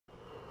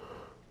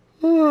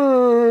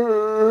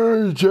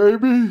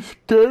Jamie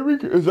Gaming?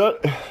 Is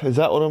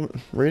that what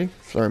I'm reading?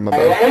 Sorry, my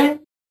bad.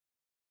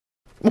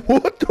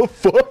 What the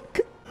fuck?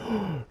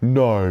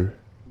 No.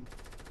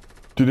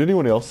 Did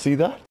anyone else see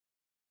that?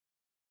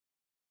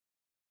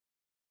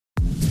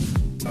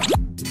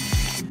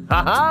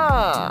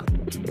 Haha!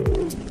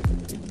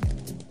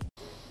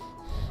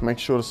 Make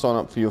sure to sign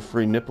up for your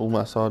free nipple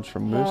massage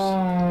from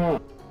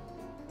Moose.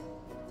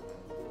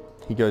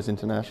 He goes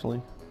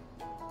internationally.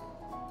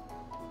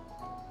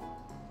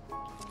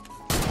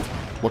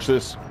 Watch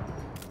this.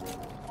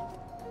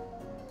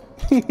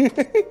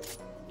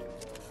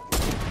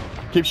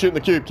 Keep shooting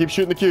the cube, keep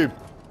shooting the cube.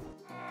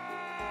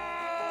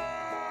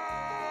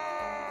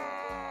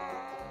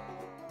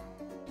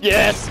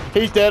 Yes!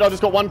 He's dead, I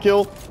just got one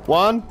kill.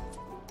 One.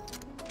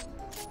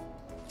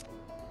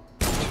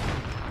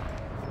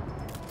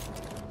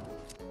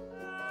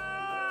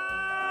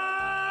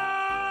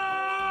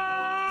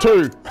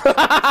 Two.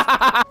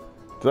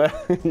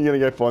 You're gonna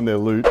go find their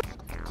loot.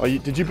 Oh,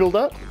 did you build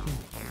that?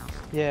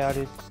 Yeah, I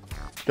did.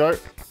 Go.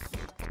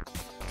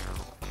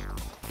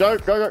 Go,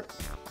 go, go.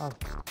 Oh.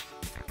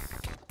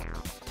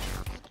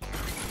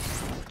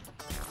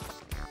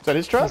 Is that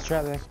his trap? There's a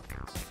trap there.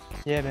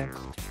 Yeah, man.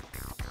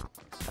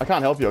 I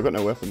can't help you, I've got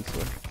no weapons.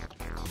 So.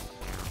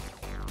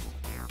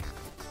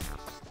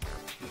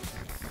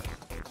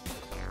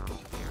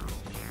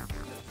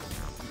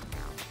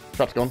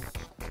 Trap's gone.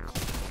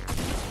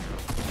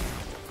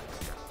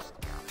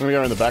 I'm gonna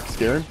go in the back,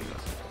 scare him.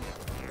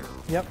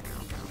 Yep.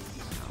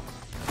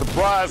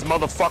 Surprise,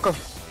 motherfucker!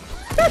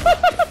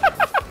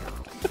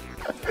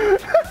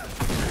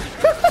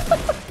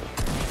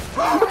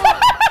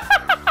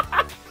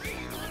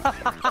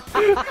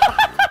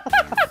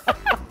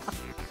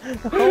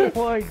 Oh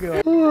my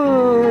god.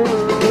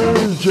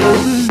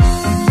 Jamie.